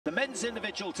men's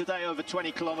individual today over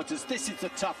 20 kilometres. This is the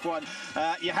tough one.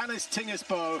 Johannes Thingnes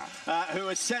who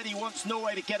has said he wants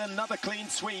Norway to get another clean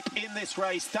sweep in this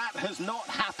race. That has not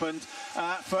happened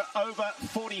for over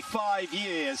 45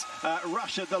 years.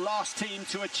 Russia, the last team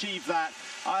to achieve that.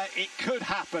 It could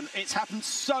happen. It's happened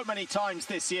so many times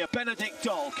this year. Benedikt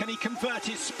Doll, can he convert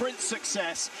his sprint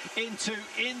success into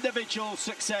individual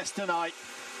success tonight?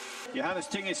 Johannes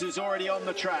Thingnes is already on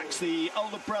the tracks. The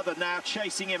older brother now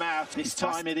chasing him out. This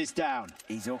time it is down.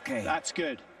 He's okay. That's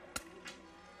good.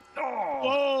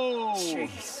 Oh,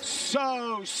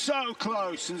 so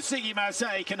close. And Ziggy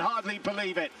Mazet can hardly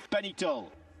believe it. Benny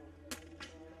Doll.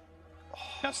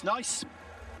 That's nice.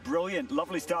 Brilliant.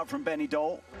 Lovely start from Benny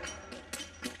Doll.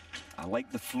 I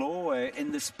like the flow.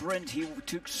 In the sprint, he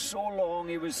took so long.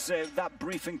 He was that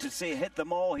briefing to say hit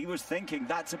them all. He was thinking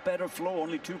that's a better flow,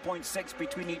 only 2.6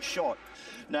 between each shot.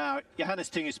 Now,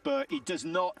 Johannes Thingnes, he does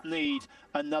not need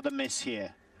another miss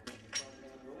here.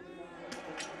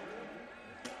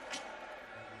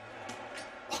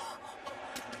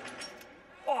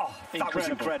 Oh, that was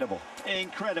incredible.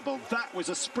 Incredible. That was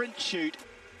a sprint shoot.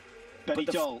 Benny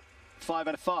Doll. 5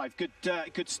 out of 5.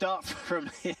 Good start from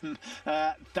him.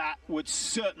 That would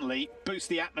certainly boost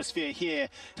the atmosphere here.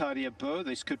 Tarjei,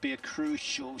 this could be a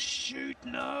crucial shoot.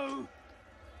 No.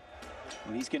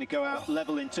 Well, he's going to go out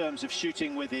level in terms of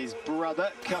shooting with his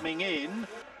brother coming in.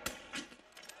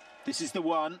 This is the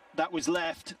one that was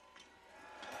left.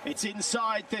 It's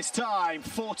inside this time,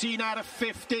 14 out of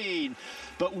 15.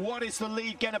 But what is the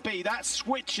lead going to be? That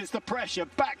switches the pressure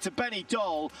back to Benny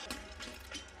Doll.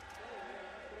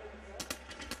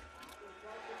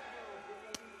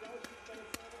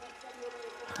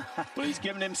 Well, he's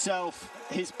given himself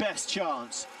his best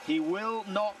chance. He will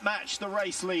not match the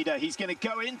race leader. He's going to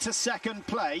go into second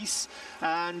place.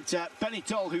 And Benny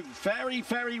Doll, who very,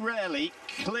 very rarely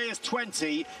clears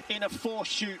 20 in a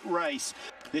 4-shoot race.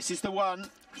 This is the one.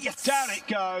 Yes. Down it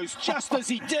goes, just as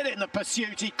he did it in the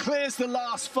pursuit. He clears the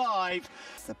last 5.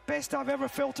 It's the best I've ever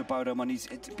felt about him,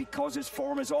 and because his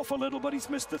form is off a little, but he's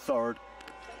missed the third.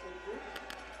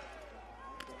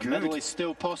 A medal is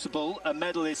still possible. A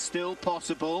medal is still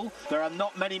possible. There are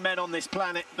not many men on this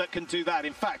planet that can do that.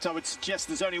 In fact, I would suggest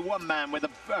there's only one man with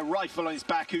a rifle on his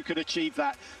back who could achieve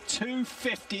that.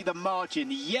 2:50 the margin,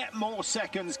 yet more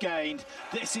seconds gained.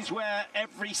 This is where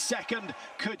every second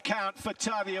could count for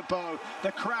Tarjei.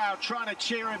 The crowd trying to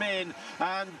cheer him in,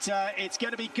 and it's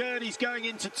going to be good. He's going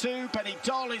into 2. Benny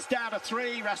Doll is down to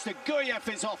 3. Rastoguyev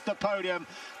is off the podium.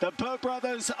 The Bo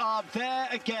brothers are there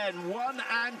again, 1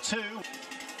 and 2.